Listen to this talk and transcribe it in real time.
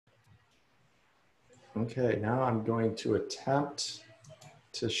Okay, now I'm going to attempt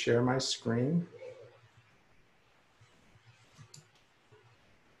to share my screen.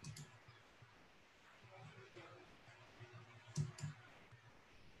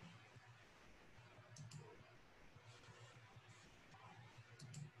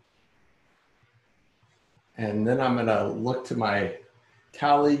 And then I'm gonna look to my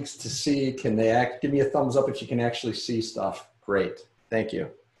colleagues to see, can they give me a thumbs up if you can actually see stuff? Great, thank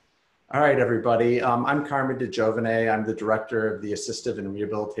you. All right, everybody. I'm Carmen DeGiovane. I'm the director of the Assistive and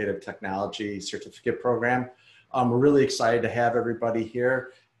Rehabilitative Technology Certificate Program. We're really excited to have everybody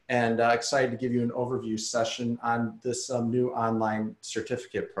here and excited to give you an overview session on this new online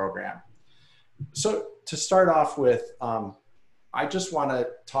certificate program. So to start off with, I just want to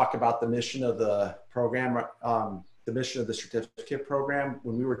talk about the mission of the program, the mission of the certificate program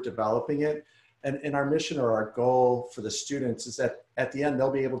when we were developing it. And our mission or our goal for the students is that at the end,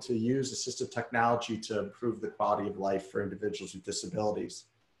 they'll be able to use assistive technology to improve the quality of life for individuals with disabilities.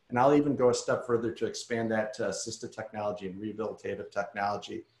 And I'll even go a step further to expand that to assistive technology and rehabilitative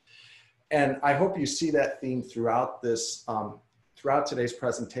technology. And I hope you see that theme throughout this, throughout today's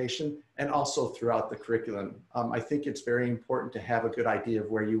presentation and also throughout the curriculum. I think it's very important to have a good idea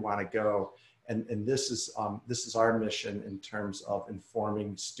of where you want to go. And this is our mission in terms of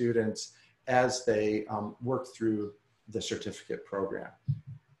informing students as they work through the certificate program.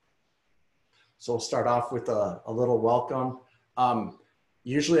 So we'll start off with a little welcome.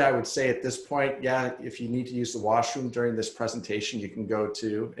 Usually I would say at this point, yeah, if you need to use the washroom during this presentation, you can go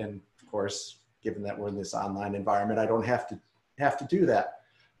to, and of course, given that we're in this online environment, I don't have to do that.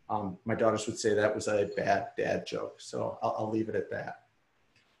 My daughters would say that was a bad dad joke, so I'll leave it at that.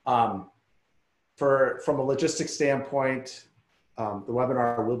 From a logistics standpoint, the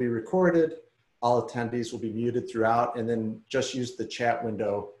webinar will be recorded. All attendees will be muted throughout, and then just use the chat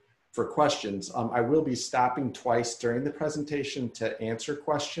window for questions. I will be stopping twice during the presentation to answer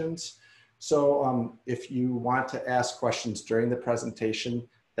questions. So if you want to ask questions during the presentation,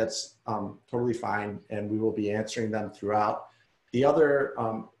 that's totally fine, and we will be answering them throughout. The other,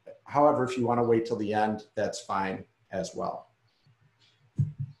 however, if you want to wait till the end, that's fine as well.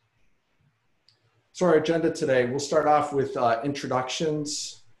 So our agenda today, we'll start off with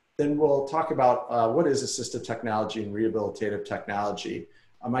introductions. Then we'll talk about what is assistive technology and rehabilitative technology.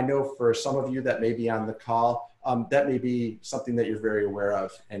 I know for some of you that may be on the call, that may be something that you're very aware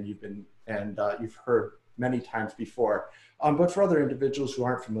of and you've heard many times before. But for other individuals who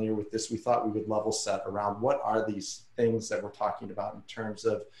aren't familiar with this, we thought we would level set around what are these things that we're talking about in terms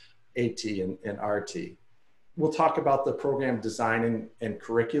of AT and RT. We'll talk about the program design and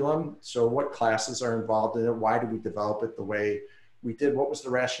curriculum. So what classes are involved in it? Why did we develop it the way we did? What was the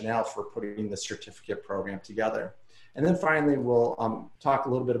rationale for putting the certificate program together? And then finally, we'll talk a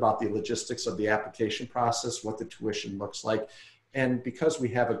little bit about the logistics of the application process, what the tuition looks like. And because we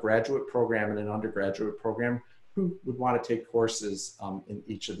have a graduate program and an undergraduate program, who would want to take courses in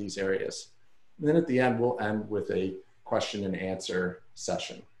each of these areas? And then at the end, we'll end with a question and answer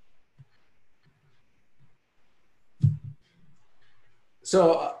session.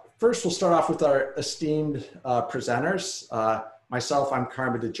 So first, we'll start off with our esteemed presenters. Myself, I'm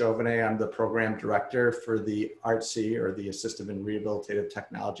Carmen DeGiovane. I'm the program director for the ARTC, or the Assistive and Rehabilitative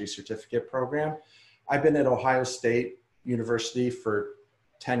Technology Certificate Program. I've been at Ohio State University for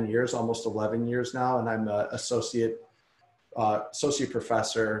 10 years, almost 11 years now, and I'm an associate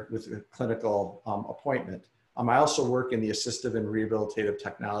professor with a clinical appointment. I also work in the Assistive and Rehabilitative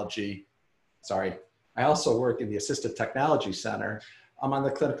Technology, I also work in the Assistive Technology Center. I'm on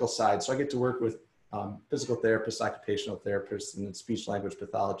the clinical side, so I get to work with physical therapists, occupational therapists, and speech language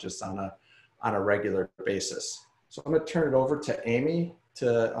pathologists on a regular basis. So I'm going to turn it over to Amy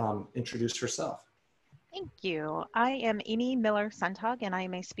to introduce herself. Thank you. I am Amy Miller-Suntag, and I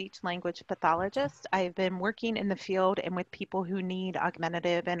am a speech language pathologist. I've been working in the field and with people who need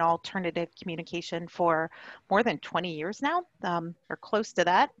augmentative and alternative communication for more than 20 years now, or close to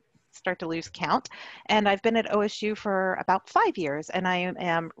that. Start to lose count. And I've been at OSU for about 5 years, and I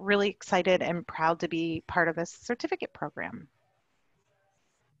am really excited and proud to be part of this certificate program.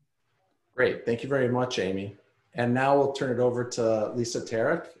 Great. Thank you very much, Amy. And now we'll turn it over to Lisa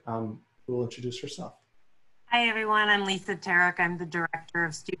Tarek, who will introduce herself. Hi, everyone. I'm Lisa Tarek. I'm the Director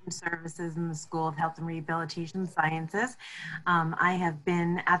of Student Services in the School of Health and Rehabilitation Sciences. I have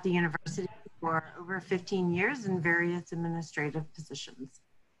been at the university for over 15 years in various administrative positions.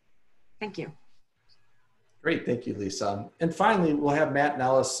 Thank you. Great, thank you, Lisa. And finally, we'll have Matt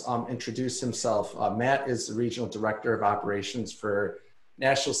Nellis introduce himself. Matt is the Regional Director of Operations for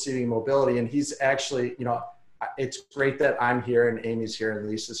National Seating Mobility, and he's actually, it's great that I'm here and Amy's here and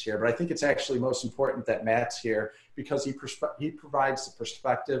Lisa's here, but I think it's actually most important that Matt's here because he provides the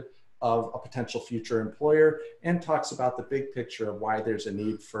perspective of a potential future employer and talks about the big picture of why there's a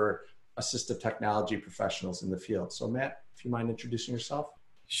need for assistive technology professionals in the field. So Matt, if you mind introducing yourself.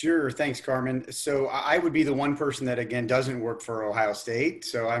 Sure. Thanks, Carmen. So I would be the one person that, again, doesn't work for Ohio State.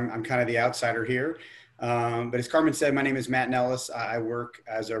 So I'm kind of the outsider here. But as Carmen said, my name is Matt Nellis. I work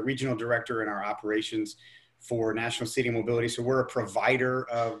as a regional director in our operations for National Seating Mobility. So we're a provider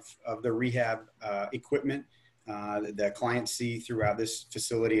of the rehab equipment that clients see throughout this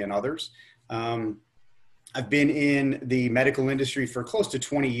facility and others. I've been in the medical industry for close to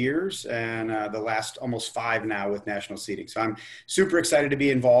 20 years and the last almost 5 now with National Seating. So I'm super excited to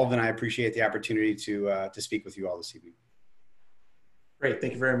be involved and I appreciate the opportunity to speak with you all this evening. Great.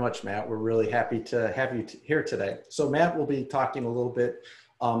 Thank you very much, Matt. We're really happy to have you here today. So Matt will be talking a little bit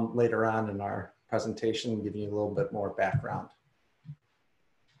later on in our presentation, giving you a little bit more background.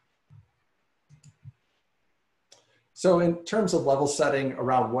 So in terms of level setting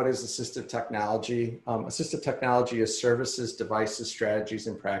around what is assistive technology, assistive technology is services, devices, strategies,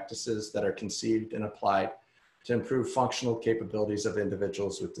 and practices that are conceived and applied to improve functional capabilities of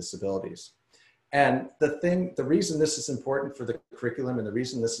individuals with disabilities. And the reason this is important for the curriculum and the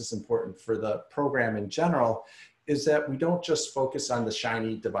reason this is important for the program in general is that we don't just focus on the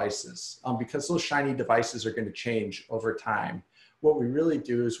shiny devices because those shiny devices are going to change over time. What we really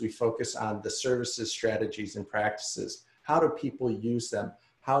do is we focus on the services, strategies, and practices. How do people use them?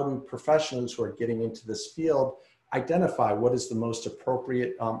 How do professionals who are getting into this field identify what is the most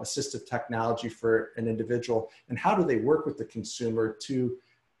appropriate assistive technology for an individual? And how do they work with the consumer to,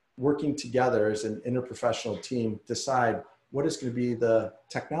 working together as an interprofessional team, decide what is going to be the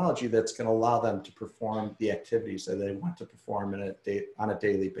technology that's going to allow them to perform the activities that they want to perform on a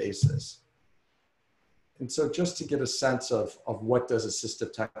daily basis? And so just to get a sense of what does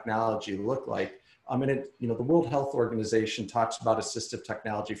assistive technology look like, the World Health Organization talks about assistive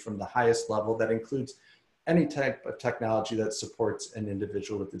technology from the highest level that includes any type of technology that supports an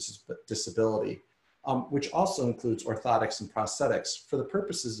individual with disability, which also includes orthotics and prosthetics. For the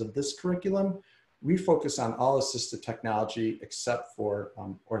purposes of this curriculum, we focus on all assistive technology except for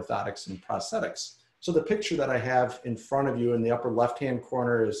orthotics and prosthetics. So the picture that I have in front of you in the upper left-hand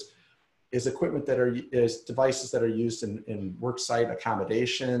corner is equipment is devices that are used in worksite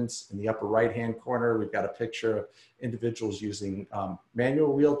accommodations. In the upper right-hand corner, we've got a picture of individuals using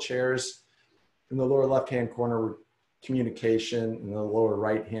manual wheelchairs. In the lower left-hand corner, communication. In the lower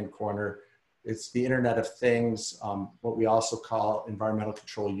right-hand corner, it's the Internet of Things, what we also call environmental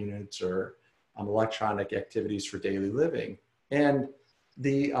control units or electronic activities for daily living. And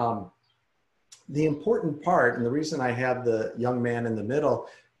the important part, and the reason I have the young man in the middle,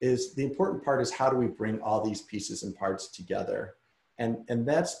 is the important part is how do we bring all these pieces and parts together? And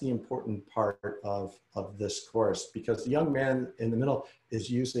that's the important part of this course, because the young man in the middle is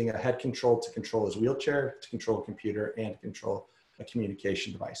using a head control to control his wheelchair, to control a computer, and to control a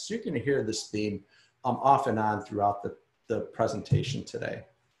communication device. So you're going to hear this theme off and on throughout the presentation today.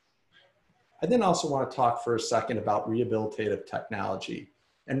 I then also want to talk for a second about rehabilitative technology.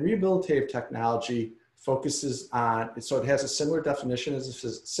 And rehabilitative technology focuses on, so it has a similar definition as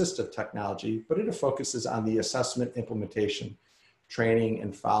assistive technology, but it focuses on the assessment, implementation, training,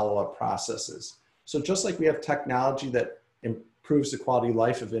 and follow-up processes. So just like we have technology that improves the quality of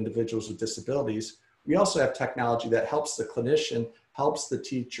life of individuals with disabilities, we also have technology that helps the clinician, helps the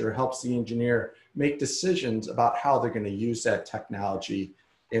teacher, helps the engineer make decisions about how they're going to use that technology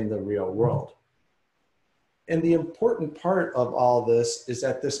in the real world. And the important part of all this is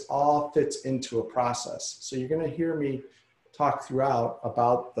that this all fits into a process. So you're going to hear me talk throughout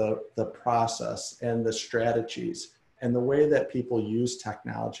about the process and the strategies and the way that people use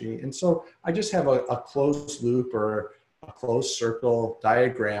technology. And so I just have a closed loop or a closed circle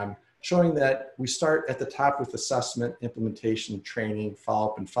diagram showing that we start at the top with assessment, implementation, training,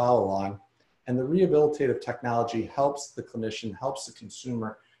 follow-up, and follow-along. And the rehabilitative technology helps the clinician, helps the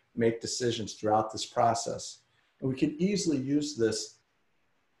consumer make decisions throughout this process. And we could easily use this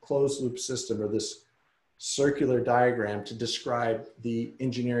closed loop system or this circular diagram to describe the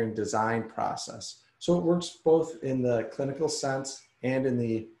engineering design process. So it works both in the clinical sense and in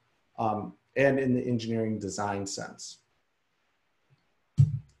the engineering design sense.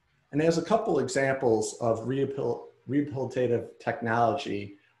 And as a couple examples of rehabilitative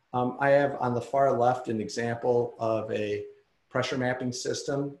technology, I have on the far left an example of a pressure mapping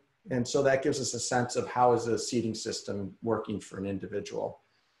system. And so that gives us a sense of how is a seating system working for an individual.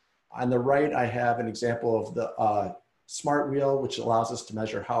 On the right, I have an example of the smart wheel, which allows us to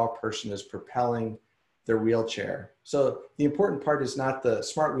measure how a person is propelling their wheelchair. So the important part is not the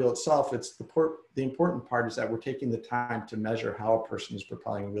smart wheel itself, it's the important part is that we're taking the time to measure how a person is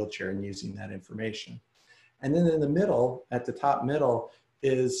propelling a wheelchair and using that information. And then in the middle, at the top middle,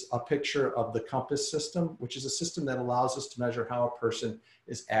 is a picture of the compass system, which is a system that allows us to measure how a person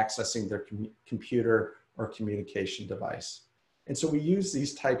is accessing their computer or communication device. And so we use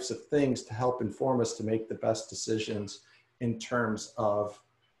these types of things to help inform us to make the best decisions in terms of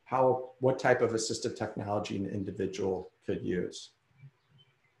what type of assistive technology an individual could use.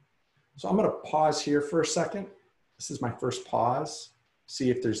 So I'm going to pause here for a second. This is my first pause. See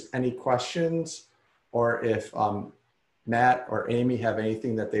if there's any questions or if Matt or Amy have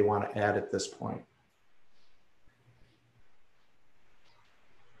anything that they want to add at this point.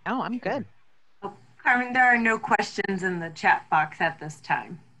 Oh, I'm good. Oh, Carmen, there are no questions in the chat box at this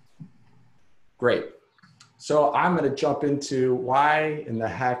time. Great. So I'm going to jump into why in the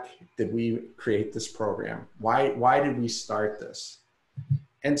heck did we create this program? Why did we start this?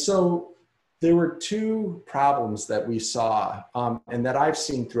 And so there were two problems that we saw and that I've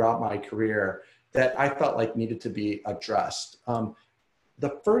seen throughout my career that I felt like needed to be addressed.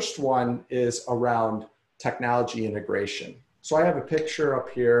 The first one is around technology integration. So I have a picture up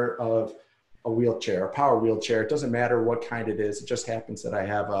here of a wheelchair, a power wheelchair. It doesn't matter what kind it is. It just happens that I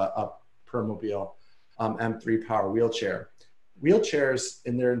have a Permobil M3 power wheelchair. Wheelchairs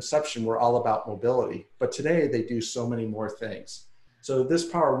in their inception were all about mobility, but today they do so many more things. So this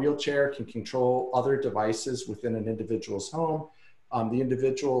power wheelchair can control other devices within an individual's home. The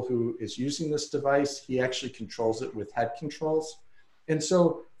individual who is using this device, he actually controls it with head controls. And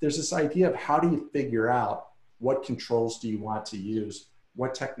so there's this idea of how do you figure out what controls do you want to use?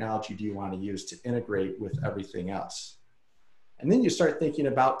 What technology do you want to use to integrate with everything else? And then you start thinking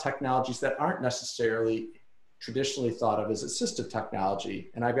about technologies that aren't necessarily traditionally thought of as assistive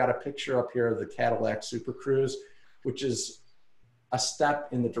technology. And I've got a picture up here of the Cadillac Super Cruise, which is a step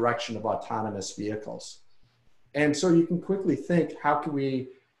in the direction of autonomous vehicles. And so you can quickly think, how can we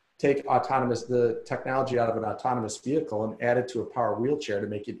take the technology out of an autonomous vehicle and add it to a power wheelchair to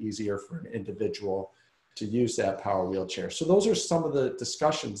make it easier for an individual to use that power wheelchair? So those are some of the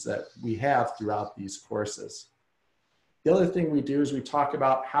discussions that we have throughout these courses. The other thing we do is we talk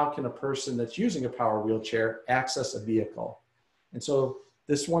about how can a person that's using a power wheelchair access a vehicle. And so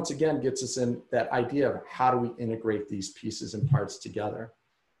this once again gets us in that idea of how do we integrate these pieces and parts together.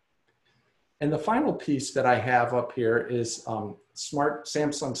 And the final piece that I have up here is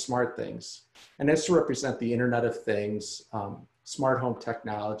Samsung Smart Things. And that's to represent the Internet of Things, smart home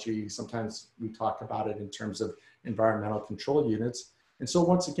technology. Sometimes we talk about it in terms of environmental control units. And so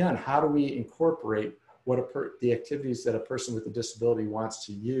once again, how do we incorporate the activities that a person with a disability wants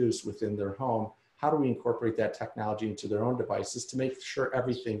to use within their home? How do we incorporate that technology into their own devices to make sure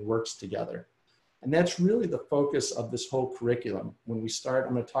everything works together? And that's really the focus of this whole curriculum. When we start,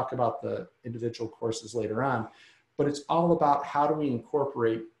 I'm going to talk about the individual courses later on, but it's all about how do we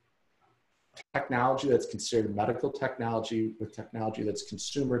incorporate technology that's considered medical technology with technology that's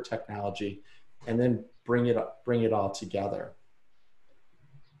consumer technology, and then bring it all together.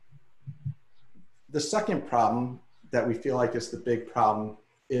 The second problem that we feel like is the big problem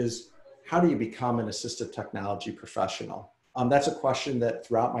is how do you become an assistive technology professional? That's a question that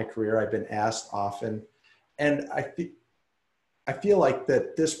throughout my career I've been asked often, and I feel like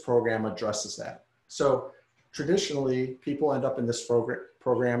that this program addresses that. So traditionally, people end up in this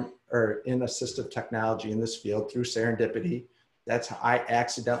program or in assistive technology in this field through serendipity. That's how I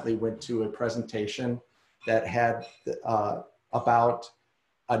accidentally went to a presentation that had about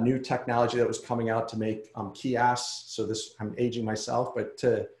a new technology that was coming out to make kiosks. So this, I'm aging myself, but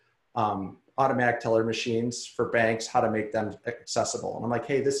to automatic teller machines for banks, how to make them accessible. And I'm like,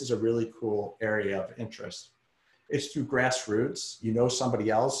 hey, this is a really cool area of interest. It's through grassroots. You know somebody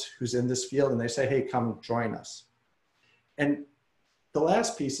else who's in this field and they say, hey, come join us. And the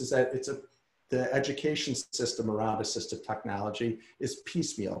last piece is that the education system around assistive technology is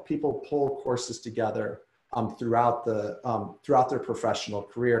piecemeal. People pull courses together throughout their professional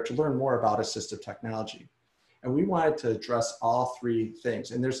career to learn more about assistive technology. And we wanted to address all three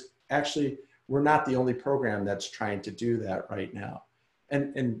things. And there's actually, we're not the only program that's trying to do that right now.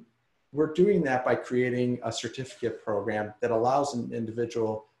 And we're doing that by creating a certificate program that allows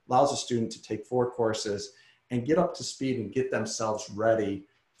a student to take 4 courses and get up to speed and get themselves ready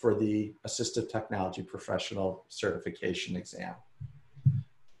for the Assistive Technology Professional Certification exam.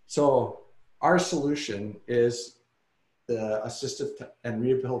 So our solution is the Assistive and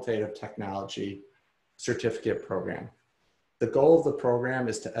Rehabilitative Technology Certificate Program. The goal of the program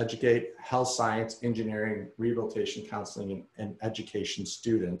is to educate health science, engineering, rehabilitation, counseling, and education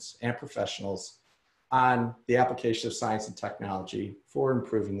students and professionals on the application of science and technology for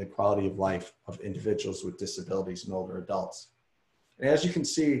improving the quality of life of individuals with disabilities and older adults. And as you can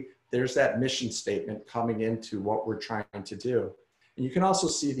see, there's that mission statement coming into what we're trying to do. And you can also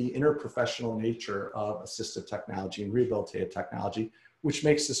see the interprofessional nature of assistive technology and rehabilitative technology, which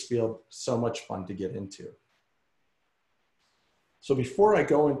makes this field so much fun to get into. So before I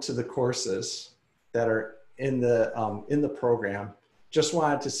go into the courses that are in the program, just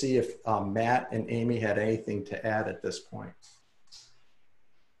wanted to see if Matt and Amy had anything to add at this point.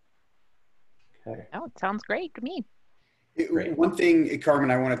 Okay. Oh, it sounds great to me. Great. One thing,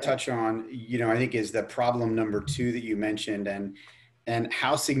 Carmen, I want to touch on, I think is the problem number 2 that you mentioned, and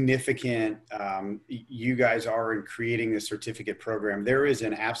how significant you guys are in creating the certificate program. There is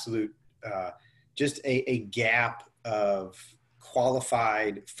an absolute, just a gap of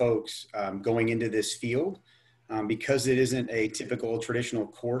qualified folks going into this field. Because it isn't a typical traditional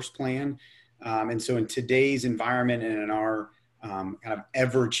course plan. And so in today's environment and in our kind of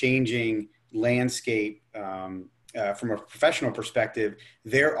ever-changing landscape, from a professional perspective,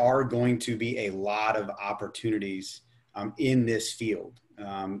 there are going to be a lot of opportunities in this field.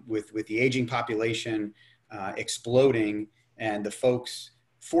 With the aging population exploding, and the folks,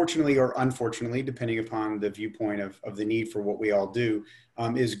 fortunately or unfortunately, depending upon the viewpoint of the need for what we all do,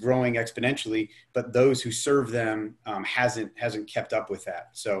 is growing exponentially, but those who serve them hasn't kept up with that.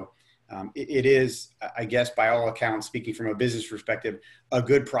 So it is, I guess, by all accounts, speaking from a business perspective, a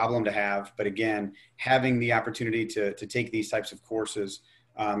good problem to have. But again, having the opportunity to take these types of courses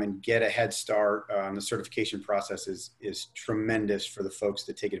and get a head start on the certification process is tremendous for the folks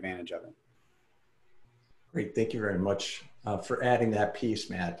that take advantage of it. Great, thank you very much for adding that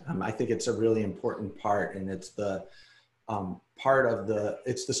piece, Matt. I think it's a really important part, and it's the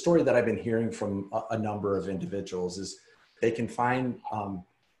it's the story that I've been hearing from a number of individuals. Is they can find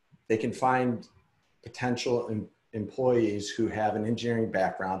potential employees who have an engineering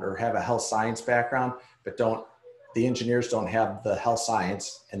background or have a health science background, but the engineers don't have the health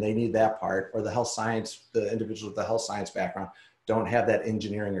science, and they need that part, or the individuals with the health science background don't have that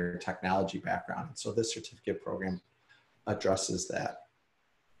engineering or technology background. So this certificate program addresses that.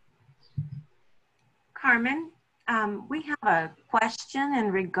 Carmen, we have a question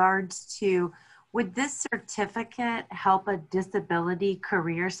in regards to, would this certificate help a disability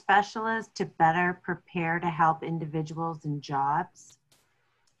career specialist to better prepare to help individuals in jobs?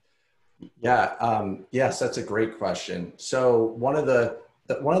 Yeah, yes, that's a great question. So one of the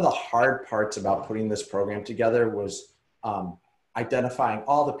hard parts about putting this program together was identifying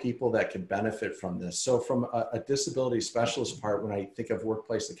all the people that could benefit from this. So from a disability specialist part, when I think of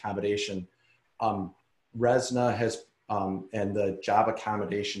workplace accommodation, RESNA has, and the job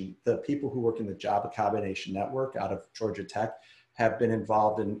accommodation, the people who work in the job accommodation network out of Georgia Tech have been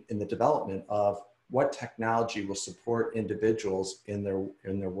involved in the development of what technology will support individuals in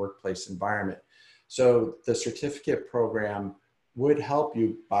their workplace environment. So the certificate program would help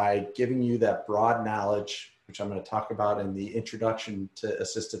you by giving you that broad knowledge, which I'm going to talk about in the Introduction to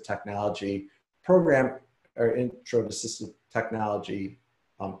Assistive Technology program, or Intro to Assistive Technology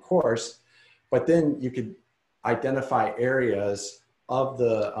course. But then you could identify areas of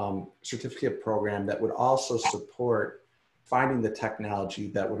the certificate program that would also support finding the technology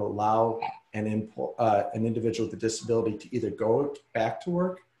that would allow an individual with a disability to either go back to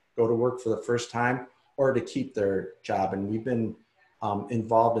work, go to work for the first time, or to keep their job. And we've been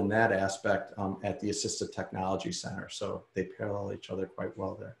involved in that aspect at the Assistive Technology Center. So they parallel each other quite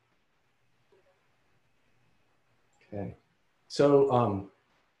well there. Okay, so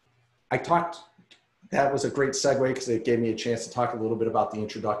that was a great segue because it gave me a chance to talk a little bit about the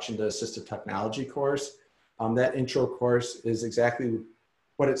Introduction to Assistive Technology course. That intro course is exactly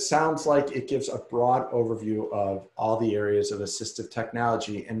what it sounds like. It gives a broad overview of all the areas of assistive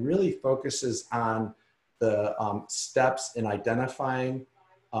technology and really focuses on the steps in identifying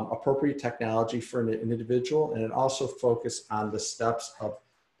appropriate technology for an individual. And it also focuses on the steps of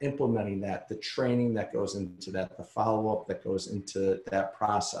implementing that, the training that goes into that, the follow-up that goes into that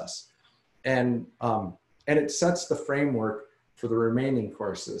process. And it sets the framework for the remaining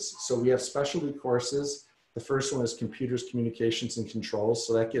courses. So we have specialty courses. The first one is Computers, Communications, and Controls.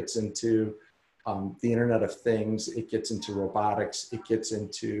 So that gets into the Internet of Things. It gets into robotics. It gets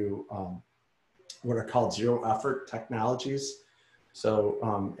into what are called zero effort technologies.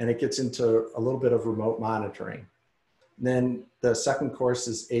 So, and it gets into a little bit of remote monitoring. And then the second course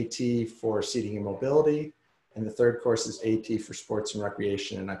is AT for Seating and Mobility. And the third course is AT for Sports and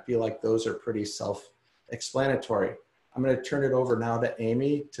Recreation. And I feel like those are pretty self-explanatory. I'm going to turn it over now to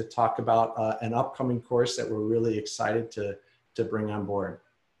Amy to talk about an upcoming course that we're really excited to bring on board.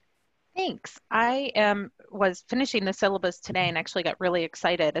 Thanks. Was finishing the syllabus today and actually got really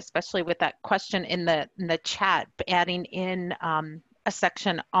excited, especially with that question in the chat, adding in a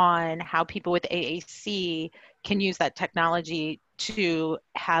section on how people with AAC can use that technology to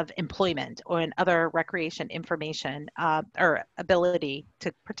have employment or in other recreation information or ability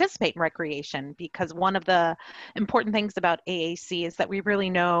to participate in recreation. Because one of the important things about AAC is that we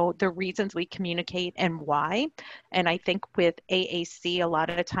really know the reasons we communicate and why. And I think with AAC, a lot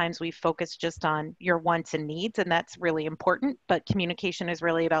of times we focus just on your wants and needs, and that's really important. But communication is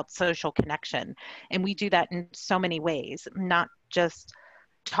really about social connection. And we do that in so many ways, not just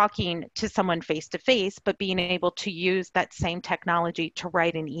talking to someone face to face, but being able to use that same technology to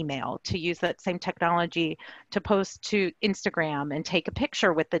write an email, to use that same technology to post to Instagram and take a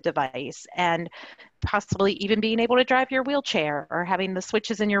picture with the device, and possibly even being able to drive your wheelchair or having the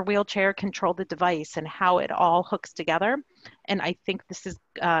switches in your wheelchair control the device and how it all hooks together. And I think this is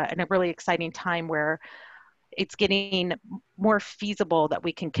a really exciting time where it's getting more feasible that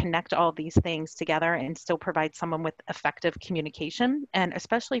we can connect all these things together and still provide someone with effective communication. And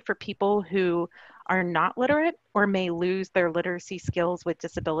especially for people who are not literate or may lose their literacy skills with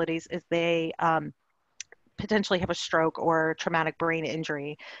disabilities as they potentially have a stroke or traumatic brain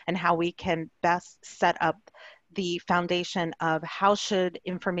injury, and how we can best set up the foundation of how should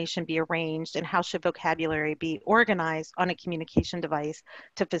information be arranged and how should vocabulary be organized on a communication device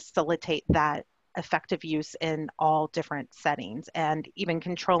to facilitate that effective use in all different settings, and even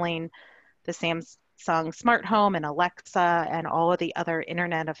controlling the Samsung smart home and Alexa and all of the other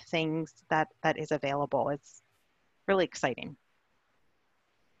Internet of Things that is available. It's really exciting.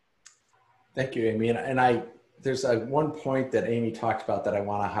 Thank you, Amy. And there's one point that Amy talked about that I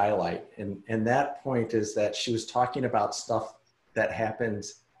want to highlight. And that point is that she was talking about stuff that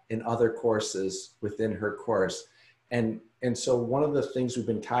happens in other courses within her course. And so one of the things we've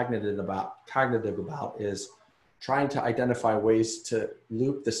been cognitive about is trying to identify ways to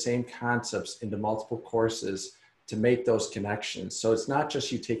loop the same concepts into multiple courses to make those connections. So it's not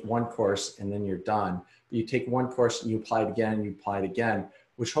just you take one course and then you're done, but you take one course and you apply it again and you apply it again,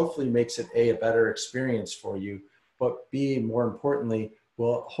 which hopefully makes it a better experience for you, but B, more importantly,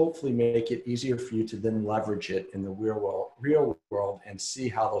 will hopefully make it easier for you to then leverage it in the real world and see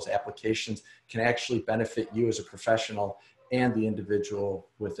how those applications can actually benefit you as a professional and the individual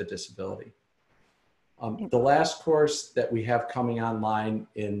with a disability. The last course that we have coming online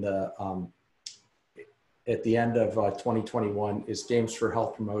in the, at the end of 2021 is Games for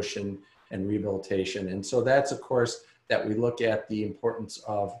Health Promotion and Rehabilitation. And so that's a course that we look at the importance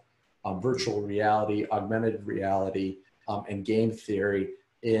of virtual reality, augmented reality, and game theory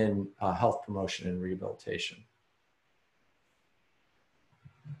in health promotion and rehabilitation.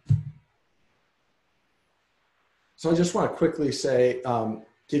 So I just want to quickly say,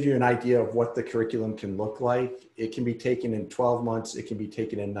 give you an idea of what the curriculum can look like. It can be taken in 12 months, it can be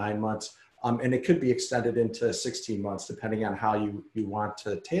taken in 9 months, and it could be extended into 16 months, depending on how you want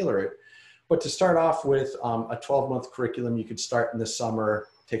to tailor it. But to start off with a 12-month curriculum, you could start in the summer,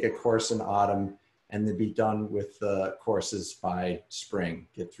 take a course in autumn, and then be done with the courses by spring.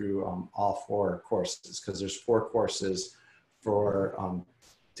 Get through all 4 courses, because there's 4 courses for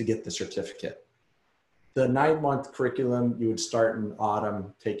to get the certificate. The 9-month curriculum, you would start in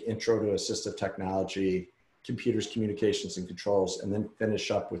autumn, take Intro to Assistive Technology, Computers, Communications, and Controls, and then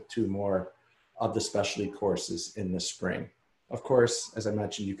finish up with 2 more of the specialty courses in the spring. Of course, as I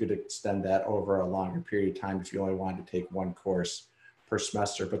mentioned, you could extend that over a longer period of time if you only wanted to take 1 course per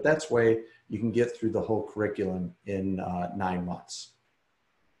semester, but that's way you can get through the whole curriculum in 9 months.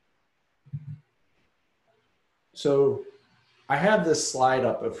 So I have this slide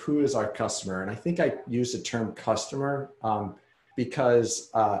up of who is our customer, and I think I use the term customer because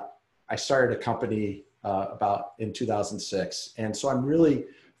I started a company about in 2006, and so I'm really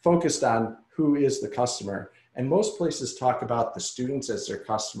focused on who is the customer. And most places talk about the students as their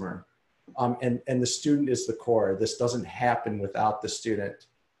customer, and the student is the core. This doesn't happen without the student.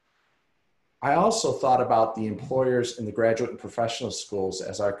 I also thought about the employers in the graduate and professional schools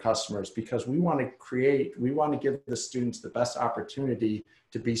as our customers, because we want to give the students the best opportunity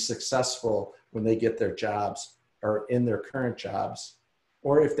to be successful when they get their jobs or in their current jobs,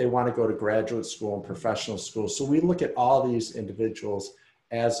 or if they want to go to graduate school and professional school. So we look at all these individuals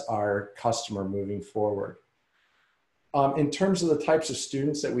as our customer moving forward. In terms of the types of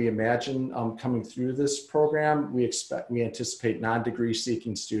students that we imagine coming through this program, we anticipate non-degree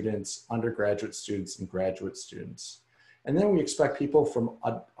seeking students, undergraduate students, and graduate students. And then we expect people from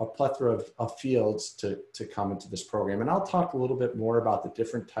a plethora of fields to come into this program. And I'll talk a little bit more about the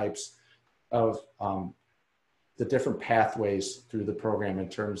different types of the different pathways through the program in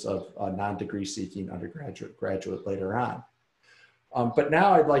terms of non-degree seeking undergraduate, graduate later on. But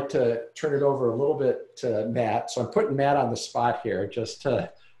now I'd like to turn it over a little bit to Matt. So I'm putting Matt on the spot here just to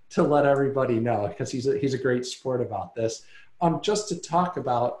let everybody know, because he's a great sport about this. Just to talk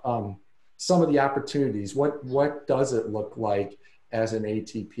about some of the opportunities. What does it look like as an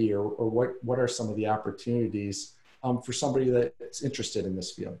ATP, or what are some of the opportunities for somebody that's interested in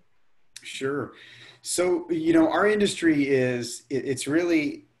this field? Sure. So, you know, our industry it's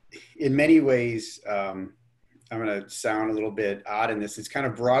really, in many ways, I'm going to sound a little bit odd in this. It's kind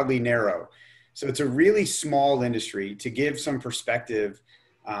of broadly narrow. So it's a really small industry. To give some perspective,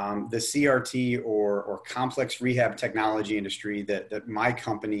 the CRT or complex rehab technology industry that my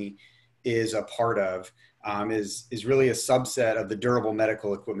company is a part of is really a subset of the durable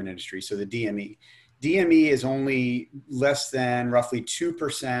medical equipment industry. So the DME. DME is only less than roughly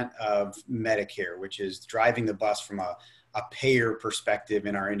 2% of Medicare, which is driving the bus from a payer perspective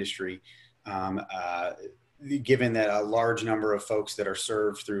in our industry. Given that a large number of folks that are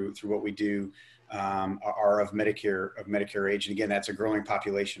served through what we do are of Medicare age, and again, that's a growing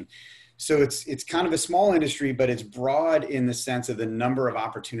population. So it's kind of a small industry, but it's broad in the sense of the number of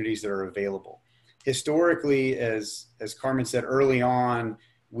opportunities that are available. Historically, as Carmen said early on,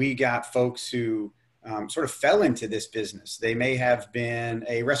 we got folks who sort of fell into this business. They may have been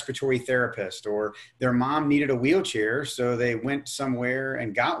a respiratory therapist, or their mom needed a wheelchair, so they went somewhere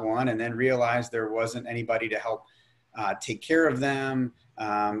and got one and then realized there wasn't anybody to help take care of them.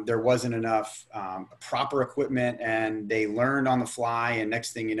 There wasn't enough proper equipment, and they learned on the fly, and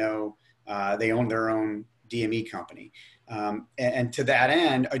next thing you know, they own their own DME company. And to that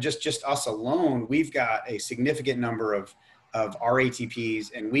end, just us alone, we've got a significant number of our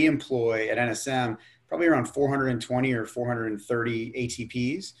ATPs, and we employ at NSM probably around 420 or 430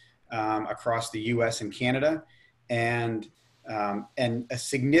 ATPs across the US and Canada. And a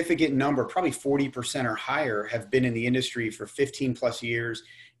significant number, probably 40% or higher, have been in the industry for 15 plus years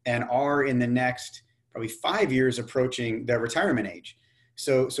and are in the next probably 5 years approaching their retirement age.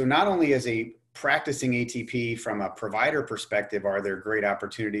 So not only as a practicing ATP from a provider perspective are there great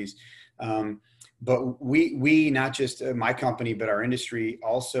opportunities, but we not just my company, but our industry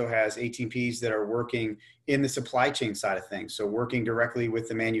also has ATPs that are working in the supply chain side of things. So working directly with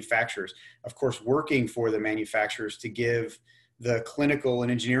the manufacturers, of course, working for the manufacturers to give the clinical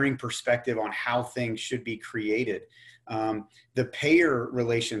and engineering perspective on how things should be created. The payer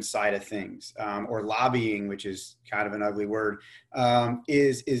relations side of things, or lobbying, which is kind of an ugly word,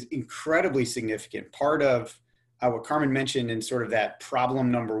 is incredibly significant. Part of what Carmen mentioned in sort of that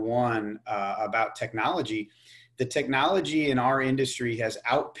problem number one about technology, the technology in our industry has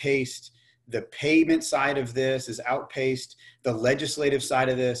outpaced the payment side of this, has outpaced the legislative side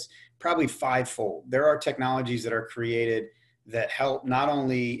of this, probably fivefold. There are technologies that are created that help not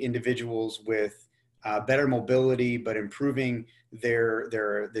only individuals with better mobility, but improving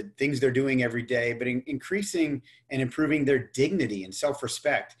the things they're doing every day, but increasing and improving their dignity and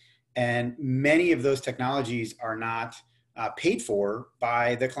self-respect. And many of those technologies are not paid for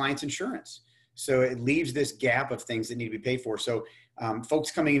by the client's insurance. So it leaves this gap of things that need to be paid for. So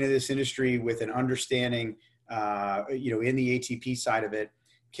folks coming into this industry with an understanding, in the ATP side of it,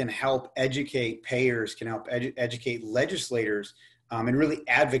 can help educate payers, can help educate legislators, and really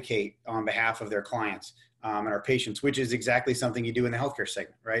advocate on behalf of their clients and our patients, which is exactly something you do in the healthcare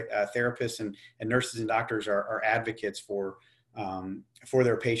segment, right? Therapists and nurses and doctors are advocates for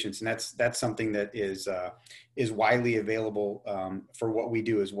their patients, and that's something that is widely available for what we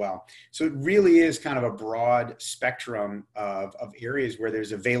do as well. So it really is kind of a broad spectrum of areas where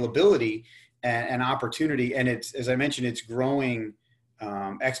there's availability and opportunity, and it's, as I mentioned, it's growing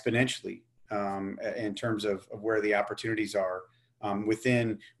exponentially in terms of where the opportunities are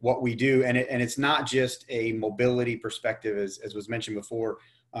within what we do, and it's not just a mobility perspective, as was mentioned before.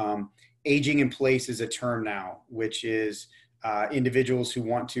 Aging in place is a term now, which is individuals who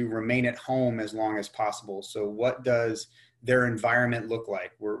want to remain at home as long as possible. So what does their environment look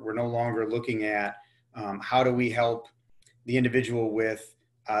like? We're no longer looking at how do we help the individual with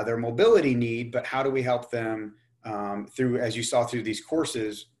their mobility need, but how do we help them through, as you saw through these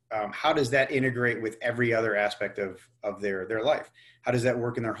courses, how does that integrate with every other aspect of their life? How does that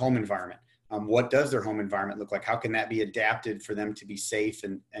work in their home environment? What does their home environment look like? How can that be adapted for them to be safe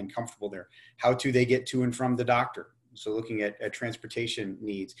and comfortable there? How do they get to and from the doctor? So looking at transportation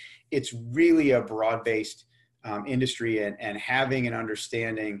needs. It's really a broad-based industry, and having an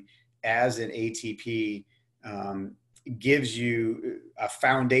understanding as an ATP gives you a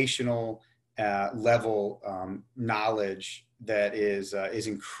foundational level knowledge that is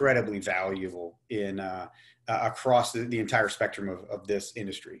incredibly valuable in across the entire spectrum of this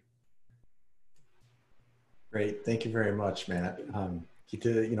industry. Great, thank you very much, Matt. You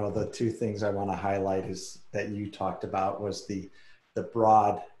did, you know, the two things I want to highlight is that you talked about was the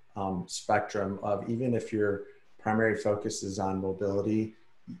broad spectrum of, even if your primary focus is on mobility,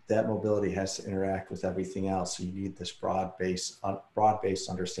 that mobility has to interact with everything else. So you need this broad-based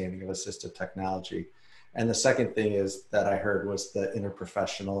understanding of assistive technology. And the second thing is that I heard was the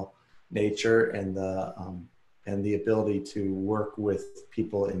interprofessional nature and the ability to work with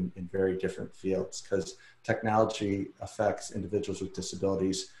people in very different fields, because technology affects individuals with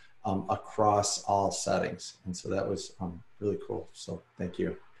disabilities across all settings. And so that was really cool. So thank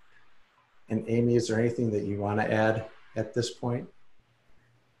you. And Amy, is there anything that you want to add at this point?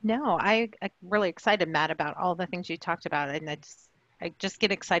 No, I'm really excited, Matt, about all the things you talked about. And I just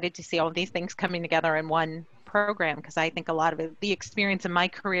get excited to see all these things coming together in one program, because I think a lot of it, the experience in my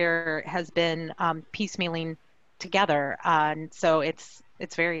career has been piecemealing together. And so it's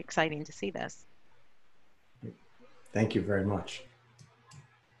very exciting to see this. Thank you very much.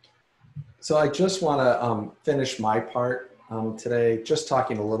 So I just want to finish my part today, just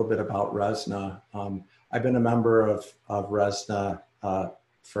talking a little bit about RESNA. I've been a member of RESNA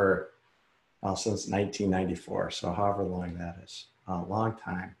for since 1994, so however long that is, a long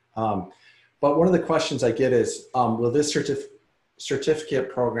time. But one of the questions I get is, will this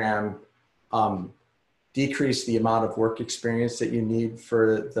certificate program decrease the amount of work experience that you need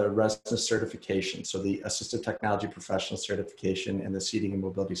for the RESNA certification, so the Assistive Technology Professional certification and the Seating and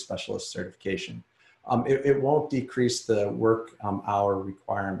Mobility Specialist certification? It won't decrease the work hour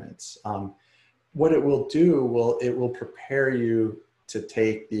requirements. What it will do, it will prepare you to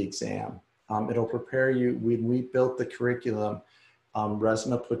take the exam. It'll prepare you. When we built the curriculum,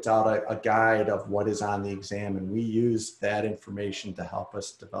 RESNA puts out a guide of what is on the exam, and we use that information to help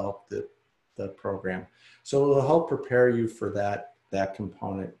us develop the program. So it will help prepare you for that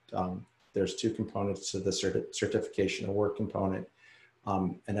component. There's two components to the certification: a work component,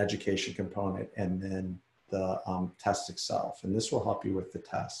 an education component, and then the test itself. And this will help you with the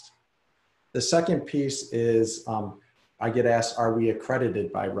test. The second piece is, I get asked, are we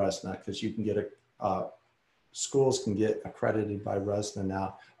accredited by RESNA? Because you can get schools can get accredited by RESNA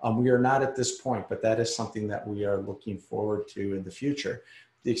now. We are not at this point, but that is something that we are looking forward to in the future.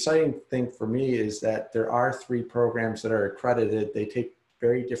 The exciting thing for me is that there are 3 programs that are accredited. They take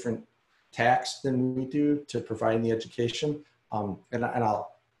very different tacks than we do to provide the education.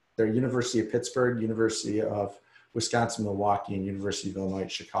 They're University of Pittsburgh, University of Wisconsin-Milwaukee, and University of Illinois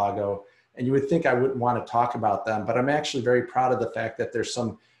at Chicago. And you would think I wouldn't want to talk about them, but I'm actually very proud of the fact that there's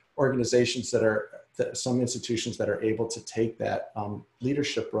some organizations some institutions that are able to take that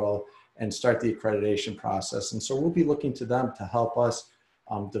leadership role and start the accreditation process. And so we'll be looking to them to help us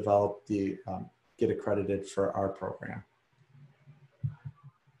develop get accredited for our program.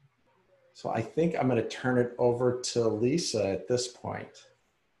 So I think I'm going to turn it over to Lisa at this point.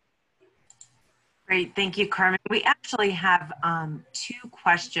 Great, thank you, Carmen. We actually have 2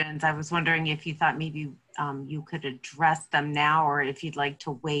 questions. I was wondering if you thought maybe you could address them now, or if you'd like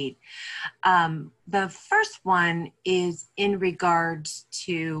to wait. The first one is in regards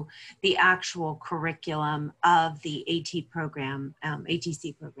to the actual curriculum of the ATC program. Can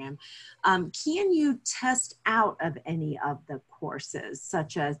you test out of any of the courses,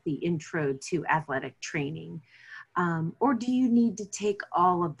 such as the Intro to Athletic Training? Or do you need to take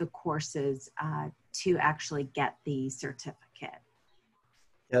all of the courses to actually get the certificate?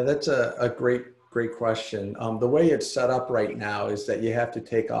 Yeah, that's a great question. The way it's set up right now is that you have to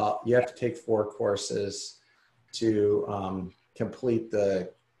take 4 courses to complete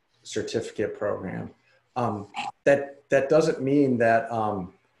the certificate program. That doesn't mean that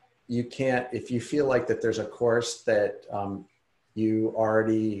you can't, if you feel like that there's a course that you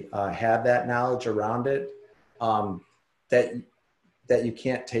already have that knowledge around it, that you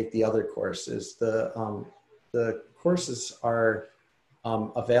can't take the other courses. The courses are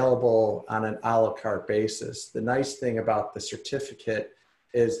available on an a la carte basis. The nice thing about the certificate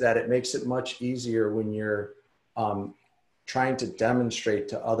is that it makes it much easier when you're trying to demonstrate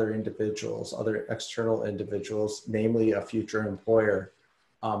to other individuals, other external individuals, namely a future employer,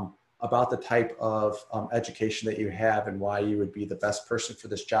 about the type of education that you have and why you would be the best person for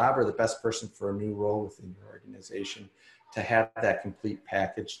this job or the best person for a new role within your organization, to have that complete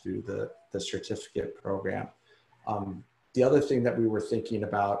package through the certificate program. The other thing that we were thinking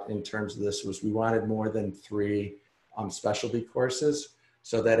about in terms of this was we wanted more than 3 specialty courses,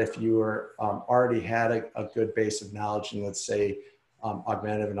 so that if you were already had a good base of knowledge in, let's say,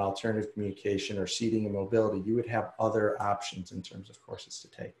 augmentative and alternative communication or seating and mobility, you would have other options in terms of courses to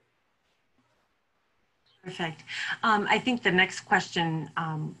take. Perfect. I think the next question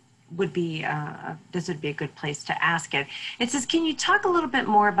would be, this would be a good place to ask it. It says, can you talk a little bit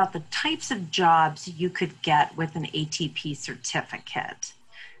more about the types of jobs you could get with an ATP certificate?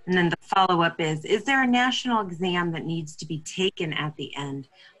 And then the follow-up is there a national exam that needs to be taken at the end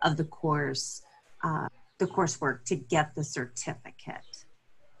of the course, the coursework to get the certificate?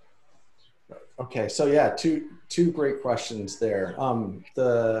 Okay, so yeah, two great questions there.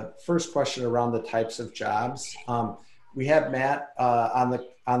 The first question around the types of jobs. We have Matt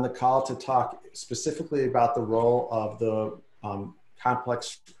on the call to talk specifically about the role of the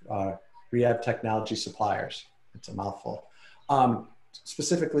complex rehab technology suppliers. It's a mouthful.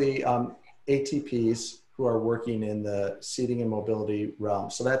 Specifically ATPs who are working in the seating and mobility realm.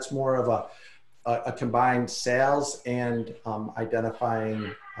 So that's more of a combined sales and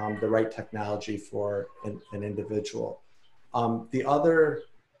identifying the right technology for an individual. The other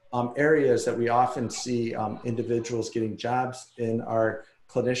areas that we often see individuals getting jobs in are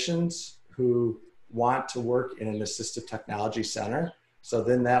clinicians who want to work in an assistive technology center. So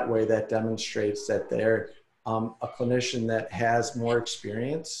then that way that demonstrates that they're a clinician that has more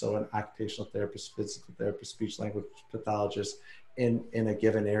experience, so an occupational therapist, physical therapist, speech language pathologist in a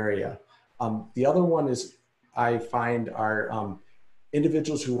given area. The other one is I find are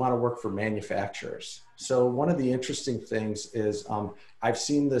individuals who want to work for manufacturers. So one of the interesting things is I've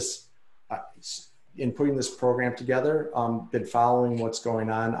seen this in putting this program together, been following what's going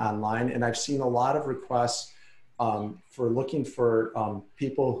on online, and I've seen a lot of requests for looking for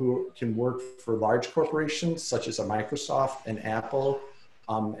people who can work for large corporations such as a Microsoft, an Apple,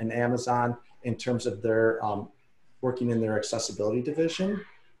 and Amazon in terms of their working in their accessibility division.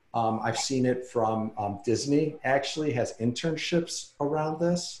 I've seen it from Disney actually has internships around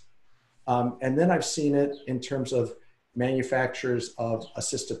this. And then I've seen it in terms of manufacturers of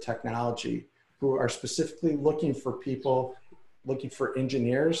assistive technology who are specifically looking for people, looking for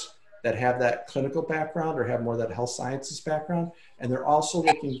engineers that have that clinical background or have more of that health sciences background. And they're also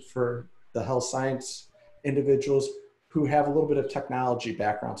looking for the health science individuals who have a little bit of technology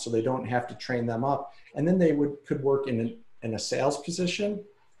background so they don't have to train them up. And then they could work in a sales position.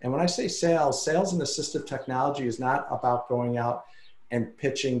 And when I say sales in assistive technology is not about going out and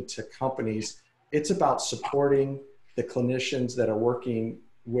pitching to companies. It's about supporting the clinicians that are working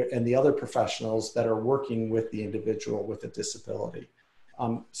with, and the other professionals that are working with the individual with a disability.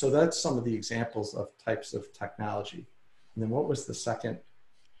 So that's some of the examples of types of technology. And then what was the second?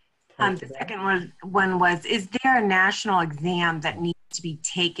 The second one was, is there a national exam that needs to be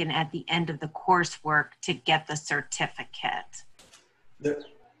taken at the end of the coursework to get the certificate?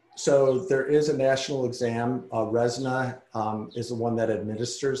 So there is a national exam. RESNA is the one that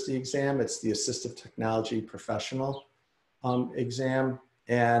administers the exam. It's the Assistive Technology Professional exam.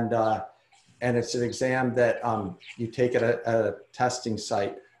 And it's an exam that you take at a testing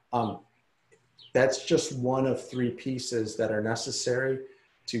site. That's just one of 3 pieces that are necessary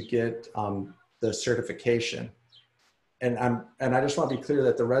to get the certification. And I just want to be clear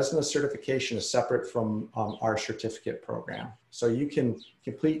that the RESNA certification is separate from our certificate program. So you'll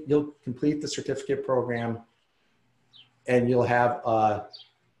complete the certificate program and you'll have, I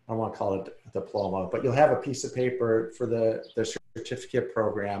don't want to call it a diploma, but you'll have a piece of paper for the certificate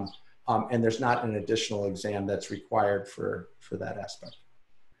program. And there's not an additional exam that's required for that aspect.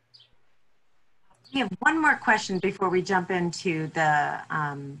 We have one more question before we jump into the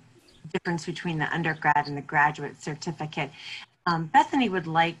difference between the undergrad and the graduate certificate. Bethany would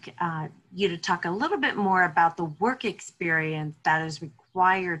like you to talk a little bit more about the work experience that is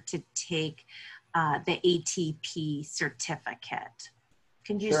required to take the ATP certificate.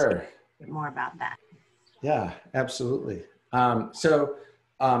 Can you speak a bit more about that? Yeah, absolutely. The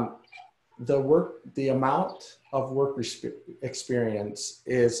amount of work experience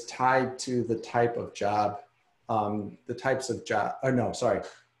is tied to the type of job,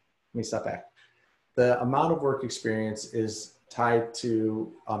 let me step back. The amount of work experience is tied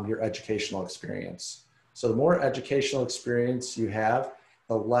to your educational experience. So the more educational experience you have,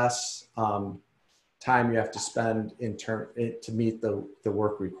 the less time you have to spend to meet the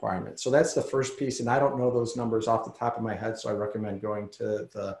work requirements. So that's the first piece. And I don't know those numbers off the top of my head, so I recommend going to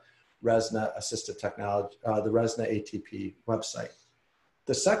the RESNA Assistive Technology, the RESNA ATP website.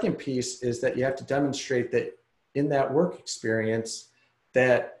 The second piece is that you have to demonstrate that in that work experience,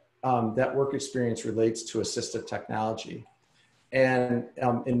 that work experience relates to assistive technology. And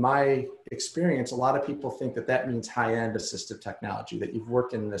in my experience, a lot of people think that means high-end assistive technology, that you've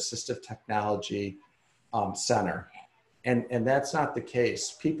worked in an assistive technology center. And that's not the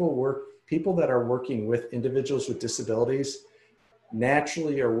case. People that are working with individuals with disabilities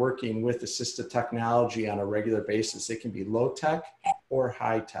naturally are working with assistive technology on a regular basis. It can be low tech or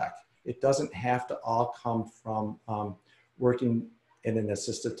high tech. It doesn't have to all come from working in an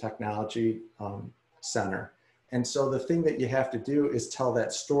assistive technology center. And so the thing that you have to do is tell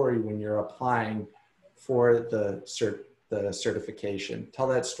that story when you're applying for the certification. Tell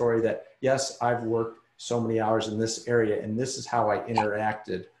that story that, yes, I've worked so many hours in this area and this is how I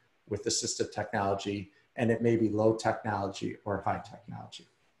interacted with assistive technology, and it may be low technology or high technology.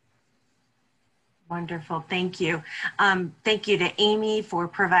 Wonderful, thank you. Thank you to Amy for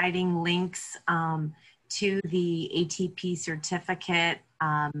providing links to the ATP certificate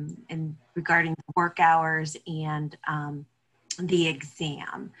and regarding work hours and the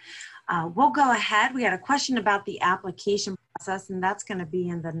exam. We'll go ahead. We had a question about the application process, and that's going to be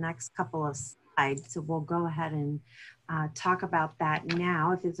in the next couple of slides. So we'll go ahead and talk about that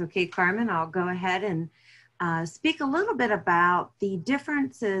now. If it's okay, Carmen, I'll go ahead and speak a little bit about the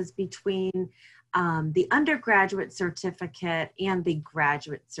differences between the undergraduate certificate and the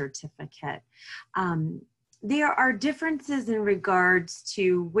graduate certificate. There are differences in regards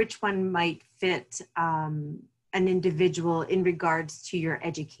to which one might fit an individual in regards to your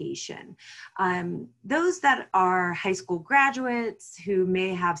education. Those that are high school graduates who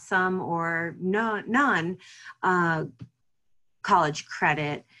may have some or none college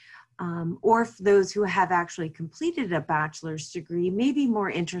credit, or those who have actually completed a bachelor's degree may be more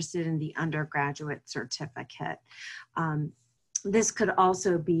interested in the undergraduate certificate. This could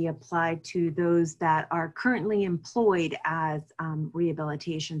also be applied to those that are currently employed as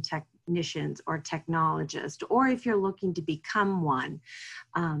rehabilitation technicians or technologists, or if you're looking to become one.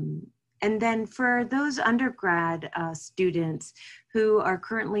 And then for those undergrad students who are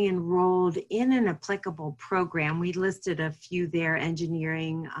currently enrolled in an applicable program, we listed a few there: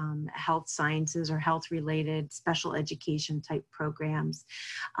 engineering, health sciences, or health-related special education type programs.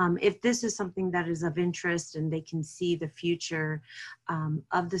 If this is something that is of interest and they can see the future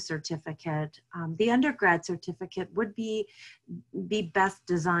of the certificate, the undergrad certificate would be best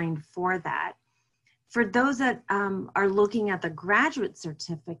designed for that. For those that are looking at the graduate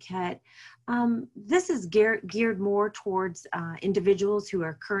certificate, this is geared more towards individuals who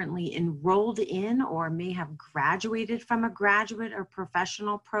are currently enrolled in or may have graduated from a graduate or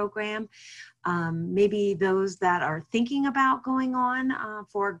professional program. Maybe those that are thinking about going on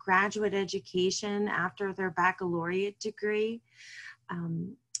for graduate education after their baccalaureate degree.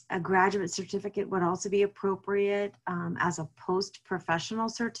 A graduate certificate would also be appropriate as a post-professional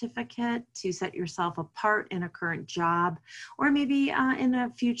certificate to set yourself apart in a current job, or maybe in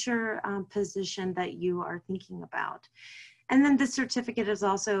a future position that you are thinking about. And then the certificate is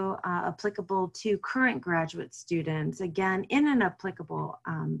also applicable to current graduate students, again, in an applicable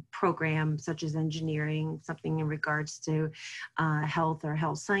program such as engineering, something in regards to health or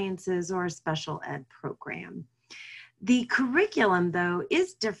health sciences, or a special ed program. The curriculum, though,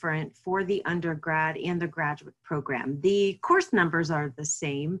 is different for the undergrad and the graduate program. The course numbers are the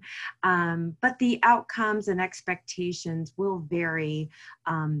same, but the outcomes and expectations will vary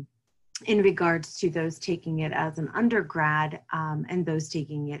in regards to those taking it as an undergrad and those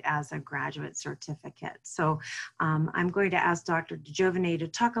taking it as a graduate certificate. So I'm going to ask Dr. DeGiovanni to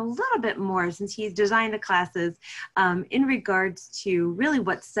talk a little bit more, since he's designed the classes, in regards to really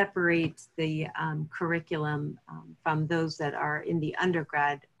what separates the curriculum from those that are in the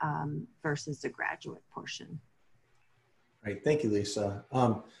undergrad versus the graduate portion. Right, thank you, Lisa.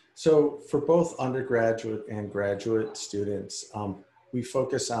 So for both undergraduate and graduate students, we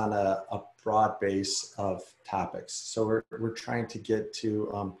focus on a broad base of topics. So we're trying to get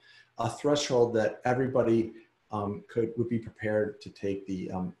to a threshold that everybody would be prepared to take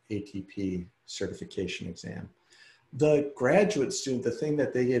the ATP certification exam. The graduate student, the thing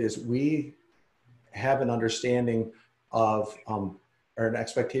that they get is we have an understanding of, or an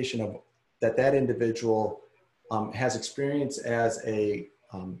expectation of, that individual has experience as a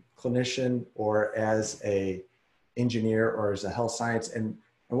clinician or as a engineer or as a health science. And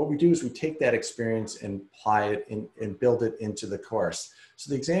what we do is we take that experience and apply it and build it into the course. So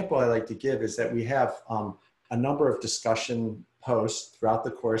the example I like to give is that we have a number of discussion posts throughout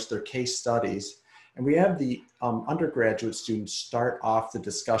the course. They're case studies. And we have the undergraduate students start off the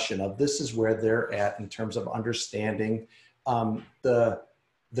discussion of this is where they're at in terms of understanding the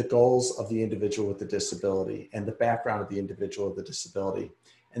goals of the individual with the disability and the background of the individual with the disability.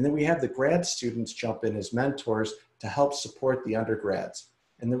 And then we have the grad students jump in as mentors to help support the undergrads.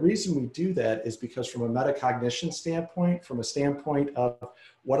 And the reason we do that is because from a metacognition standpoint, from a standpoint of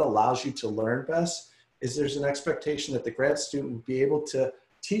what allows you to learn best, is there's an expectation that the grad student would be able to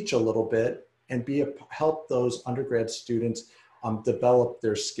teach a little bit and help those undergrad students develop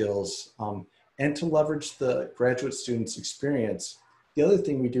their skills, and to leverage the graduate students' experience. The other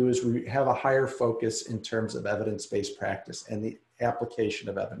thing we do is we have a higher focus in terms of evidence-based practice and the application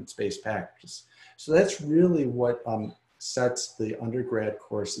of evidence-based practice. So that's really what sets the undergrad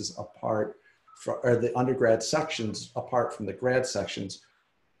courses apart, or the undergrad sections apart from the grad sections.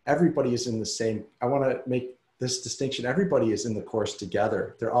 Everybody is in the same, I want to make this distinction, everybody is in the course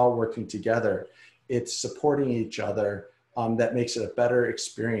together. They're all working together. It's supporting each other that makes it a better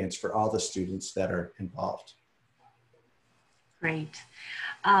experience for all the students that are involved. Great.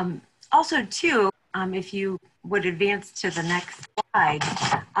 Also too, if you would advance to the next slide,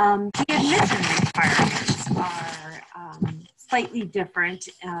 the admission requirements are slightly different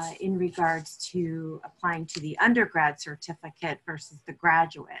in regards to applying to the undergrad certificate versus the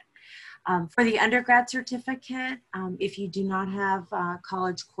graduate. For the undergrad certificate, if you do not have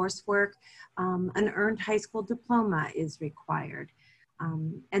college coursework, an earned high school diploma is required.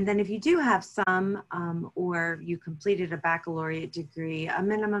 And then if you do have some, or you completed a baccalaureate degree, a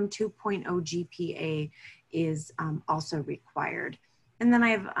minimum 2.0 GPA is also required. And then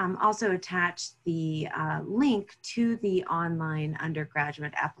I've also attached the link to the online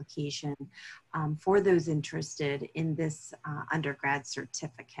undergraduate application for those interested in this undergrad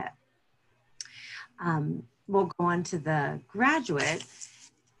certificate. We'll go on to the graduate.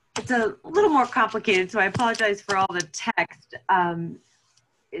 It's a little more complicated, so I apologize for all the text.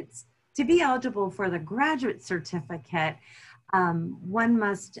 It's to be eligible for the graduate certificate, one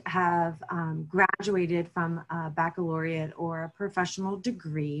must have graduated from a baccalaureate or a professional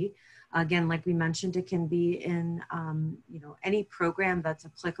degree. Again, like we mentioned, it can be in any program that's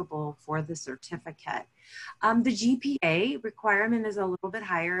applicable for the certificate. The GPA requirement is a little bit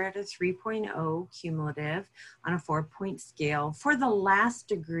higher at a 3.0 cumulative on a 4-point scale for the last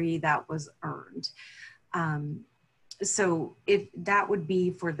degree that was earned. So if that would be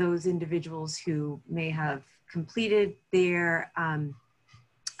for those individuals who may have completed their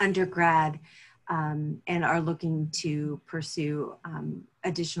undergrad and are looking to pursue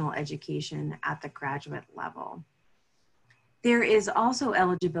additional education at the graduate level. There is also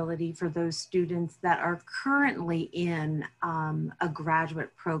eligibility for those students that are currently in a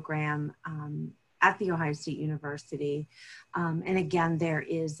graduate program at The Ohio State University. And again, there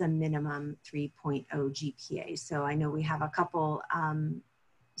is a minimum 3.0 GPA. So I know we have a couple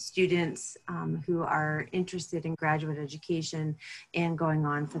students who are interested in graduate education and going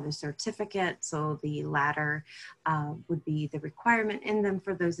on for the certificate. So the latter would be the requirement in them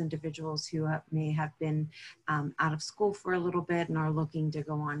for those individuals who may have been out of school for a little bit and are looking to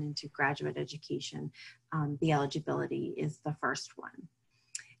go on into graduate education. The eligibility is the first one.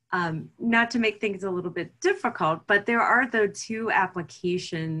 Not to make things a little bit difficult, but there are the two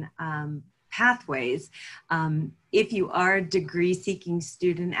application pathways. If you are a degree-seeking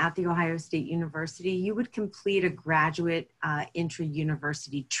student at The Ohio State University, you would complete a graduate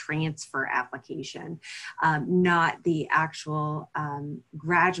intra-university transfer application, not the actual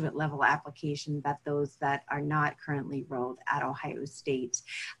graduate level application that those that are not currently enrolled at Ohio State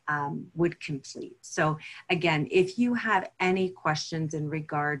would complete. So again, if you have any questions in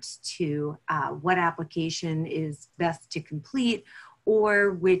regards to what application is best to complete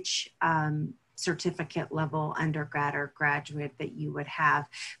or which certificate level undergrad or graduate that you would have,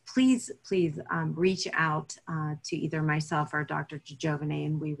 please reach out to either myself or Dr. Giovane,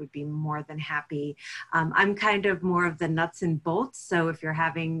 and we would be more than happy. I'm kind of more of the nuts and bolts, so if you're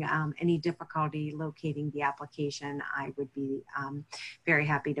having any difficulty locating the application, I would be very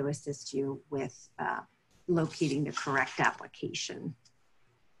happy to assist you with locating the correct application.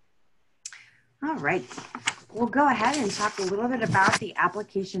 All right, we'll go ahead and talk a little bit about the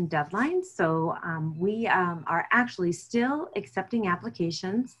application deadline. So we are actually still accepting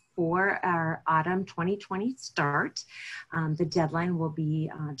applications for our autumn 2020 start. The deadline will be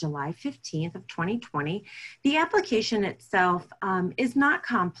July 15th of 2020. The application itself is not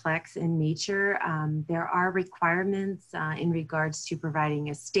complex in nature. There are requirements in regards to providing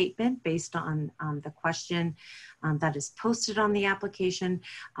a statement based on the question that is posted on the application.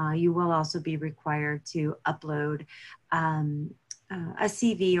 You will also be required to upload a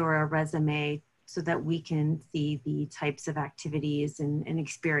CV or a resume so that we can see the types of activities and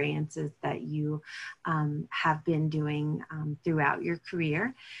experiences that you have been doing throughout your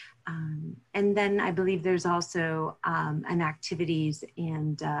career. And then I believe there's also an activities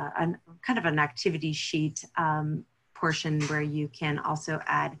and kind of an activity sheet portion where you can also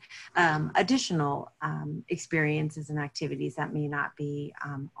add additional experiences and activities that may not be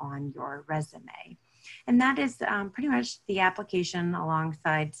on your resume. And that is pretty much the application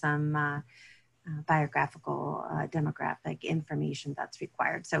alongside some biographical, demographic information that's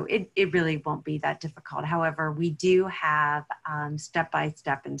required. So it really won't be that difficult. However, we do have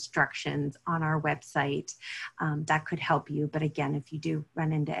step-by-step instructions on our website that could help you. But again, if you do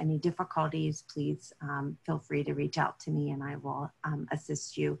run into any difficulties, please feel free to reach out to me and I will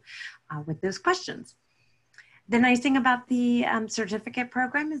assist you with those questions. The nice thing about the certificate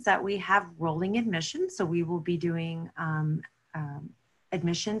program is that we have rolling admissions. So we will be doing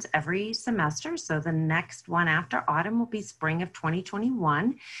admissions every semester. So the next one after autumn will be spring of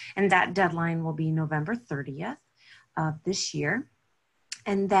 2021. And that deadline will be November 30th of this year.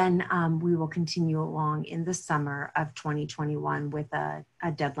 And then we will continue along in the summer of 2021 with a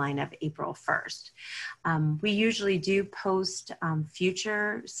deadline of April 1st. We usually do post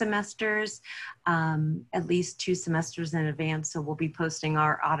future semesters, at least 2 semesters in advance. So we'll be posting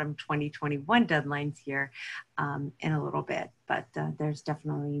our autumn 2021 deadlines here in a little bit, but there's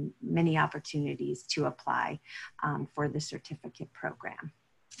definitely many opportunities to apply for the certificate program.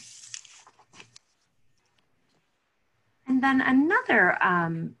 And then another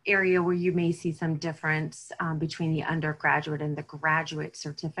area where you may see some difference between the undergraduate and the graduate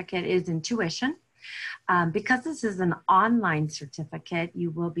certificate is in tuition. Because this is an online certificate, you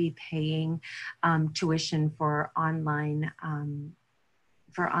will be paying tuition for online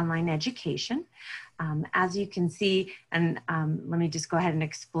education. As you can see, and let me just go ahead and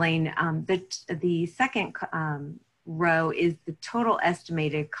explain, the second row is the total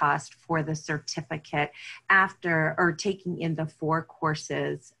estimated cost for the certificate after or taking in the 4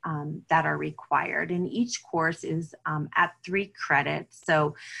 courses that are required. And each course is at 3 credits.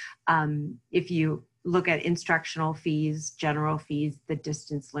 So if you look at instructional fees, general fees, the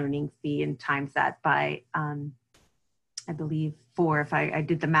distance learning fee, and times that by I believe 4, if I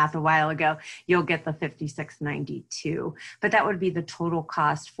did the math a while ago, you'll get the $56.92. But that would be the total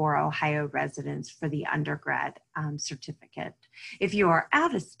cost for Ohio residents for the undergrad certificate. If you are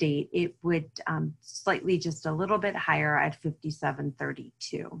out of state, it would slightly just a little bit higher at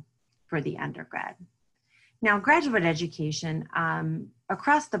 $57.32 for the undergrad. Now, graduate education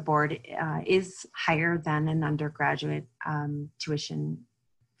across the board is higher than an undergraduate tuition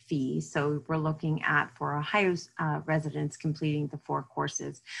fee. So we're looking at, for Ohio residents completing the 4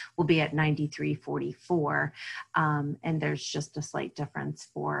 courses, will be at $93.44. And there's just a slight difference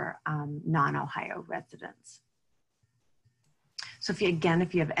for non-Ohio residents. So if you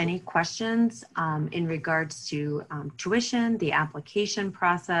have any questions in regards to tuition, the application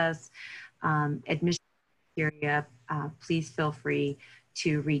process, admission criteria, please feel free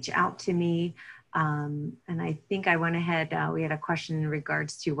to reach out to me. And I think I went ahead, we had a question in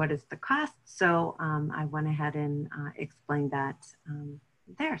regards to what is the cost. So I went ahead and explained that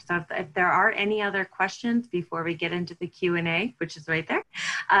there. So if there are any other questions before we get into the Q&A, which is right there,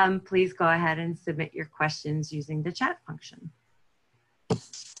 please go ahead and submit your questions using the chat function.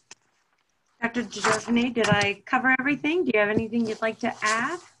 Dr. Giovanni, did I cover everything? Do you have anything you'd like to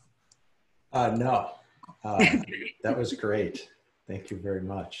add? No, that was great. Thank you very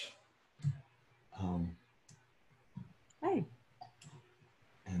much. Hey.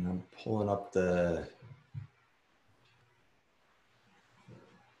 And I'm pulling up the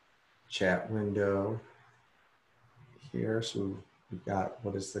chat window here. So we've got,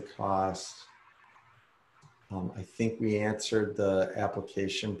 what is the cost? I think we answered the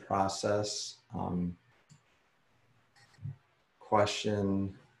application process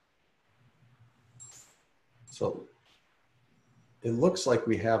question. So it looks like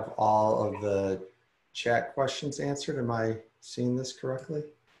we have all of the chat questions answered. Am I seeing this correctly?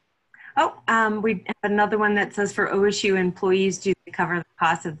 Oh, we have another one that says, for OSU employees, do they cover the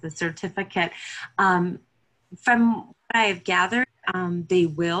cost of the certificate? From what I have gathered, they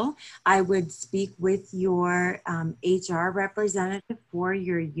will. I would speak with your HR representative for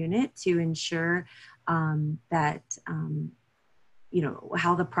your unit to ensure that you know,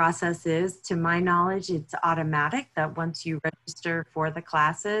 how the process is. To my knowledge, it's automatic that once you register for the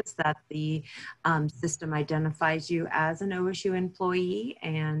classes, that the system identifies you as an OSU employee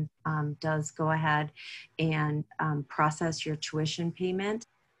and does go ahead and process your tuition payment.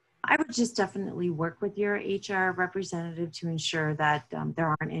 I would just definitely work with your HR representative to ensure that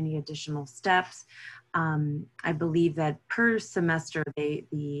there aren't any additional steps. I believe that per semester, the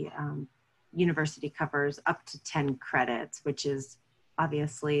university covers up to 10 credits, which is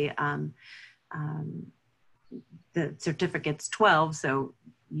obviously the certificate's 12, so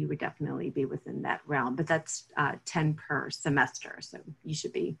you would definitely be within that realm, but that's 10 per semester, so you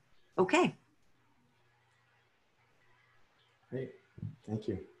should be okay. Great, thank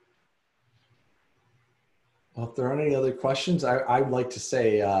you. Well, if there aren't any other questions, I would like to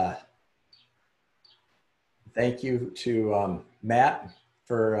say Thank you to Matt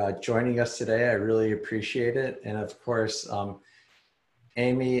for joining us today. I really appreciate it. And of course,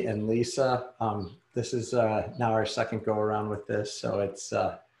 Amy and Lisa, this is now our second go around with this. So it's,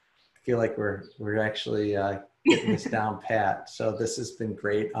 I feel like we're actually getting this down pat. So this has been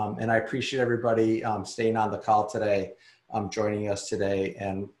great. And I appreciate everybody staying on the call today, joining us today.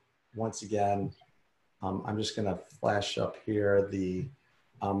 And once again, I'm just gonna flash up here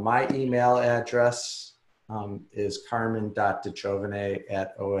my email address is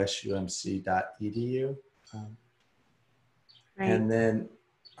carmen.dejovane@osumc.edu. And then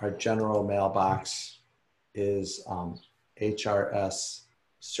our general mailbox is HRS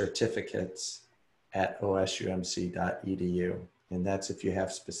certificates@osumc.edu. And that's if you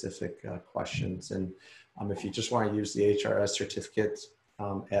have specific questions. And if you just want to use the HRS certificates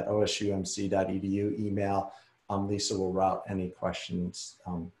at osumc.edu email, Lisa will route any questions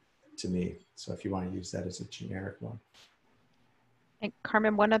to me. So if you want to use that as a generic one. And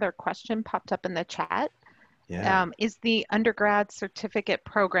Carmen, one other question popped up in the chat. Yeah. Is the undergrad certificate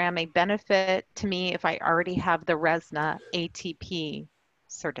program a benefit to me if I already have the RESNA ATP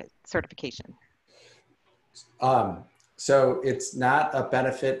certification? So it's not a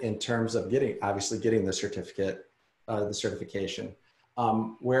benefit in terms of obviously getting the certificate, the certification.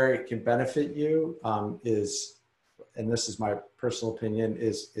 Where it can benefit you is, and this is my personal opinion,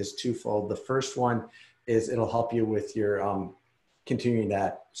 is twofold. The first one is it'll help you with your continuing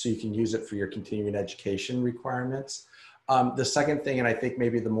that, so you can use it for your continuing education requirements. The second thing, and I think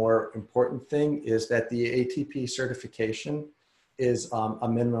maybe the more important thing, is that the ATP certification is a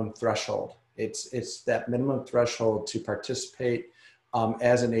minimum threshold. It's that minimum threshold to participate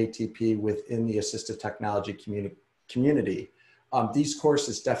as an ATP within the assistive technology community. These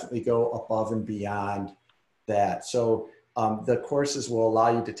courses definitely go above and beyond that. So the courses will allow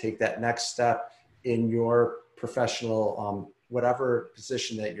you to take that next step in your professional, whatever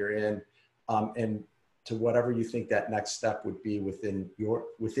position that you're in, and to whatever you think that next step would be within your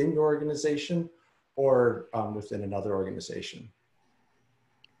organization or within another organization.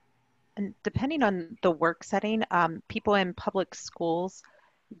 And depending on the work setting, people in public schools,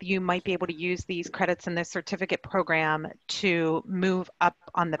 you might be able to use these credits in the certificate program to move up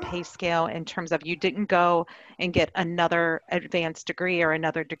on the pay scale in terms of you didn't go and get another advanced degree or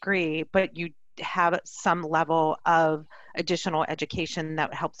another degree, but you have some level of additional education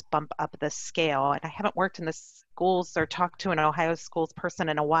that helps bump up the scale. And I haven't worked in the schools or talked to an Ohio schools person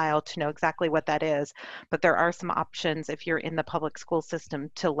in a while to know exactly what that is, but there are some options if you're in the public school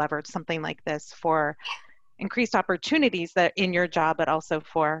system to leverage something like this for increased opportunities that in your job, but also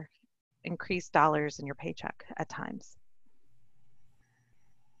for increased dollars in your paycheck at times.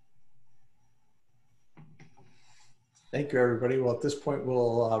 Thank you, everybody. Well, at this point,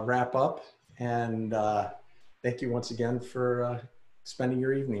 we'll wrap up. And thank you once again for spending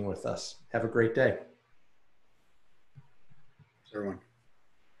your evening with us. Have a great day. Everyone.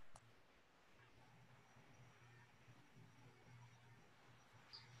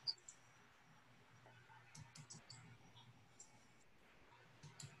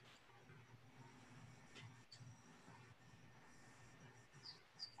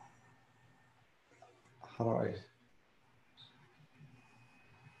 How do I?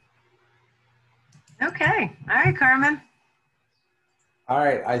 Okay. All right, Carmen. All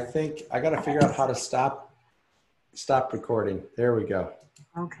right. I think I got to figure out how to stop recording. There we go.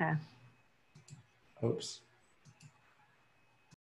 Okay. Oops.